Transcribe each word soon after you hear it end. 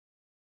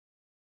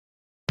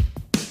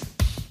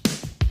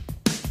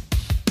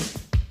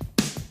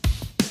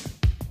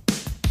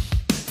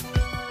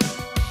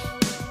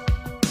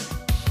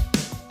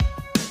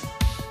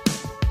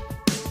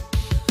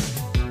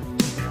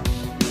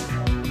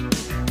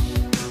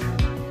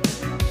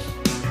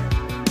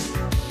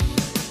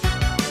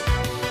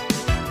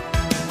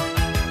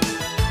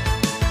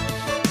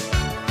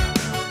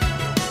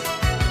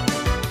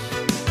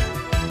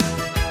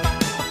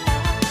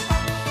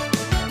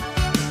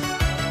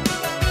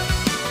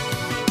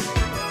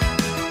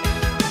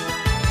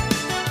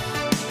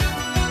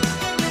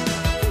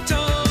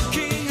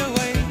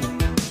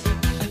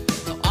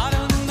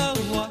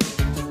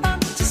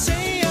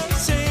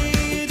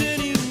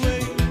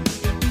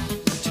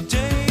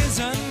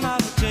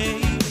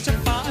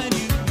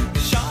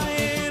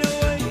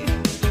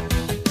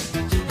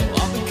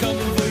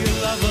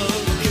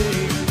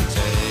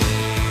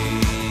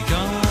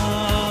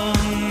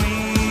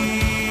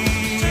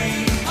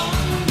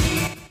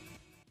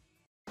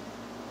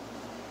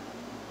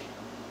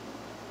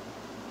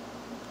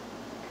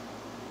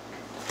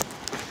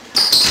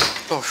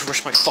Oh,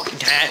 where's my fucking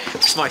hat?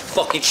 Where's my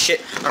fucking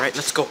shit? Alright,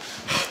 let's go.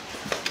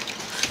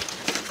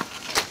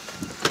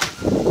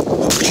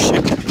 Oh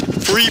shit.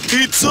 Free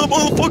pizza,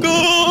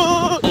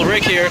 motherfucker!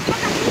 Rick here.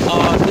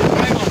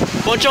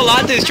 Poncho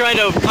Latte is trying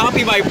to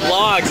copy my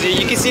vlogs.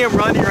 You can see him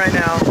running right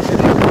now.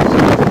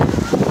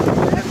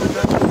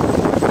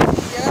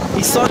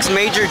 He sucks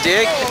major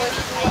dick.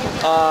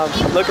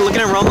 Look at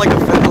him run like a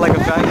faggot.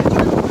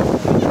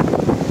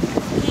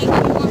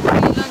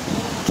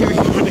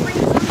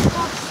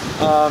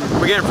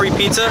 We're getting free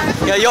pizza.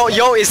 Yeah,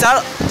 yo, is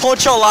that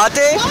Poncho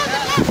Latte?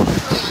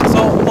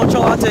 So, Poncho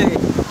Latte,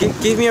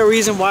 give me a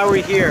reason why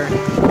we're here.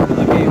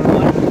 Okay,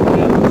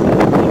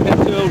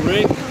 welcome to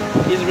Rick.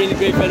 He's a really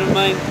great friend of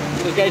mine.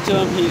 Subscribe to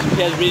him. He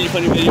has really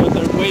funny videos.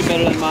 They're way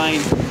better than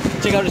mine.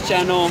 Check out his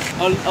channel.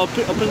 I'll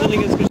put the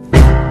link in the description.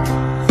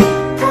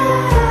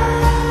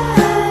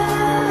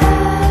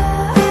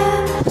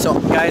 So,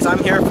 guys,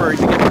 I'm here to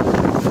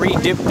get free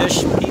dip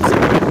dish pizza.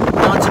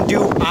 Mountain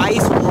Dew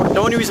Ice. The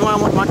only reason why I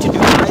want Mountain Dew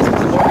Ice is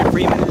because Morgan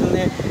Freeman is in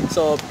there.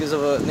 So, because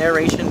of a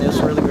narration, it's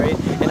really great.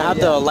 And I have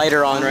the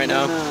lighter on right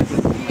now.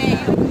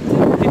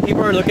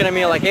 People are looking at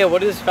me like, hey,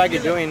 what is this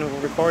faggot doing,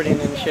 recording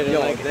and shit? And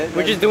like,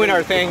 we're just doing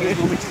our thing. We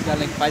just got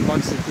like 5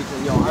 bucks of pizza.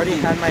 Yo, I already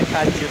had my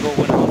patty to go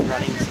when I was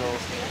running, so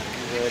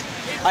good.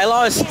 I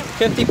lost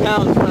 50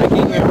 pounds when I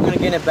came here. I'm gonna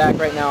gain it back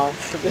right now.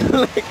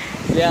 Like,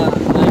 yeah, I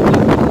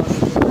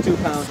lost 2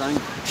 pounds.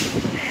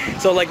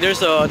 So like,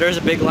 there's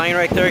a big line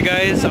right there,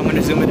 guys. I'm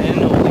gonna zoom it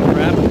in. Holy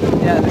crap!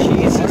 Yeah,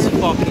 Jesus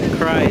fucking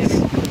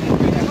Christ.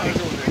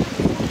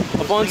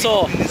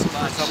 Alfonso,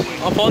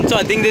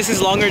 I think this is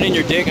longer than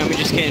your dick. I'm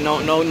just kidding.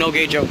 No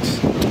gay jokes.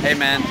 Hey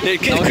man.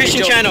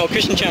 Christian channel,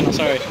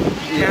 sorry.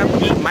 Yeah,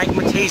 Mike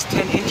Matei's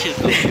 10 inches.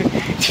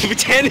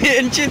 10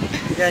 inches?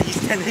 Yeah, he's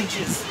 10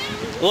 inches.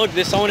 Look,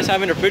 someone is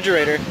having a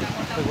refrigerator.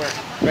 Where?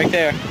 Right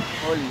there.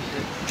 Holy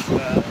shit.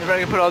 They're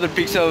probably gonna put all their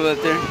pizza over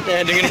there.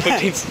 Yeah, they're gonna put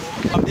pizza.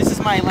 This is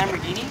my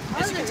Lamborghini,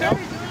 as you can tell.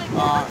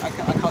 I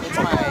call it's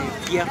my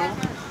Fierro.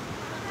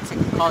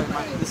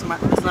 This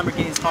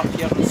Lamborghini is called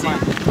Fierro. It's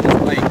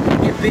like,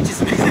 get bitches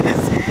with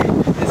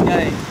this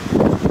guy.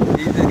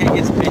 This guy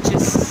gets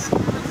bitches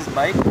with his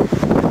bike.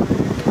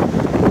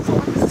 So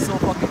this is so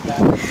fucking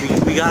bad.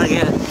 We gotta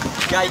get it.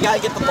 Yeah, you gotta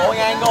get the low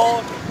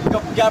angle.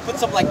 You gotta put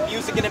some like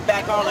music in the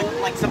background,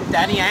 like some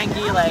Daddy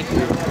Yankee, like.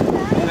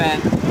 Hey man,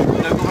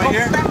 look over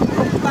here.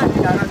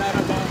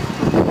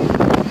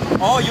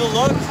 Oh, you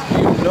looked.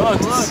 You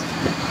looked.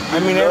 I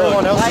mean,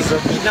 everyone else like,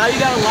 is now you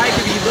gotta like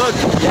if you look.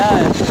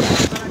 Yeah.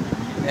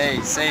 Hey,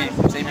 same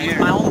here.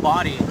 my own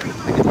body.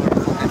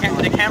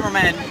 The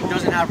cameraman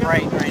doesn't have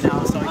right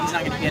now, so he's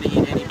not gonna get to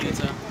eat any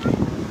pizza.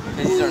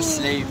 Because he's our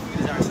slave.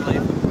 He's our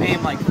slave. Pay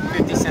him like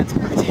 50 cents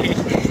per day.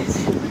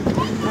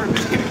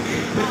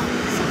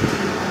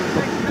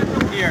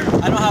 Here,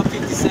 I don't have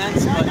 50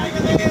 cents, but you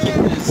can keep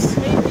this.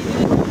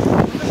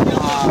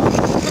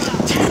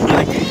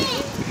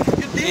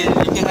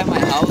 You can have my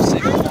house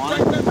if you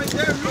want.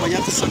 But you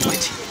have to suck my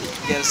dick.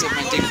 You gotta suck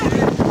my dick for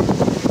it.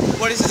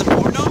 What is this, a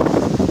porno?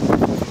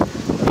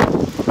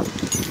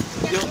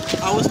 Yo,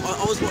 I was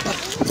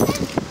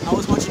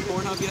watching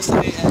Pornhub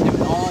yesterday,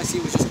 and all I see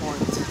was just porn.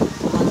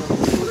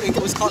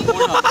 It was called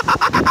Pornhub.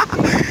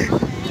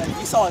 Yeah,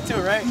 you saw it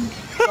too, right?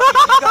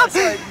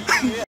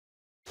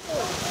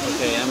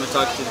 Okay, I'm gonna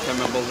talk to the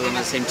camera both of them at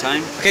the same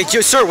time. Okay,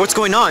 sir, what's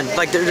going on?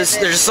 Like, there's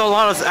just a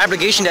lot of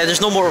application that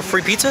there's no more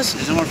free pizzas?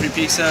 There's no more free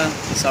pizza.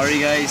 Sorry,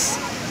 guys.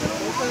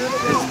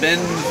 It's been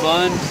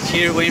fun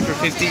here waiting for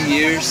 15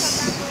 years.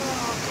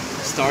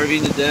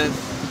 Starving to death.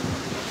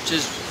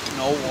 Just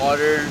no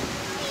water.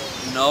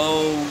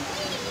 No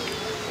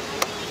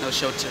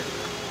shelter.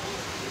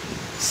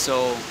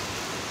 So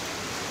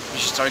we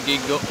should start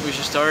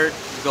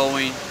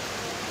going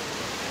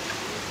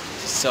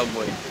to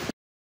Subway.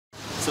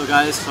 So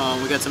guys,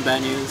 we got some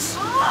bad news.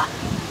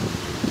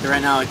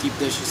 Right now, I keep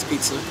dishes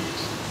pizza.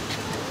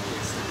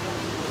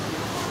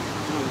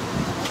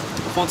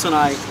 Alfonso and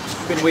I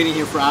have been waiting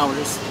here for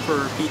hours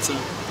for pizza.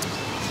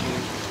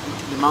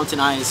 The mountain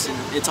ice, and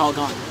it's all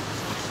gone.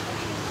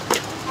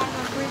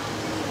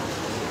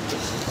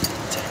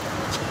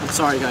 I'm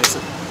sorry, guys.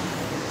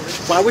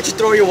 Why would you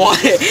throw your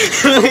wallet?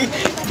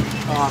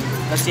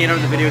 That's the end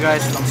of the video,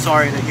 guys. I'm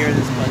sorry to hear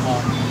this, but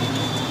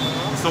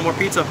there's no more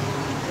pizza.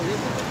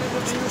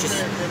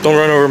 Just don't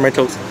run over my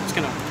toes. It's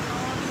gonna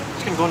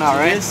go now,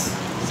 right? It's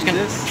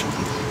gonna.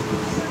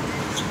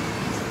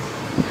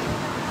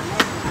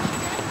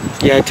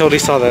 Yeah, I totally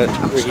saw that.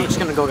 I'm just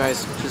gonna go,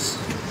 guys. Just.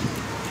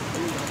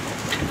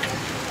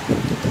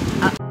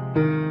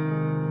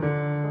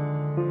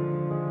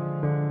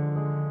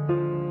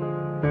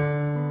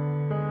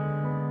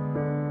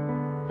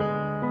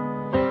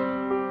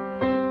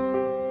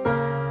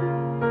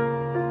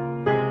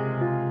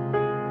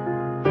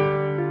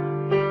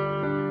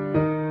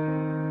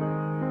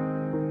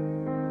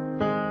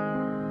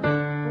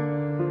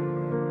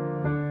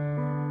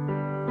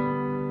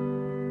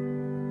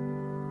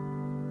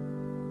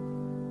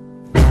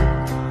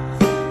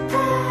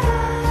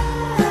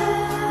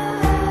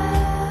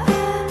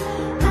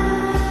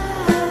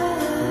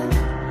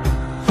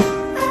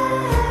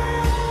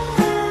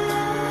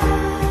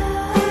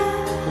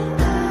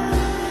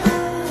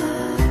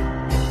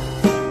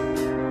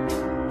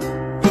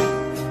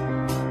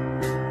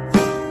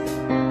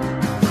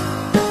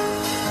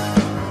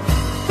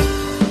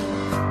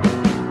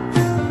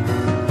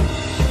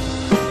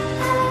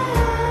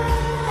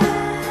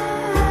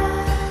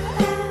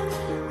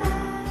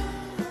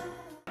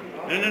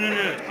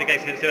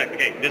 back.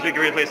 Okay, this week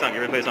you're ready to play a song.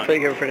 You're ready to play a song. Play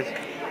here first.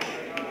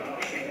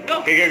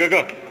 Okay,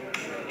 go.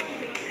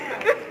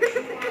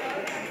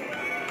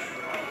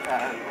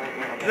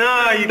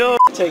 No, you don't.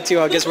 Take 2.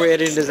 I guess we're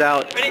editing this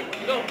out. Ready?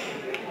 Go.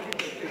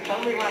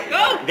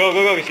 Go.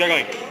 Start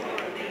going.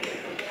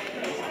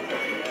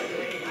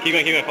 Keep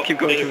going. Keep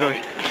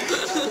going.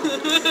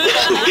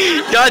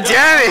 God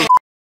damn it!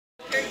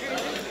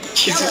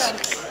 Jesus.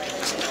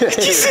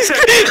 Jesus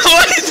Christ!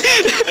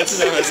 What?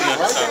 That's enough.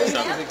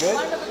 Stop. Is it good?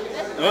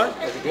 What?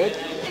 Is it good?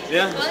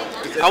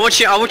 Yeah. I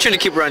want you to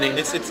keep running.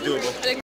 It's doable.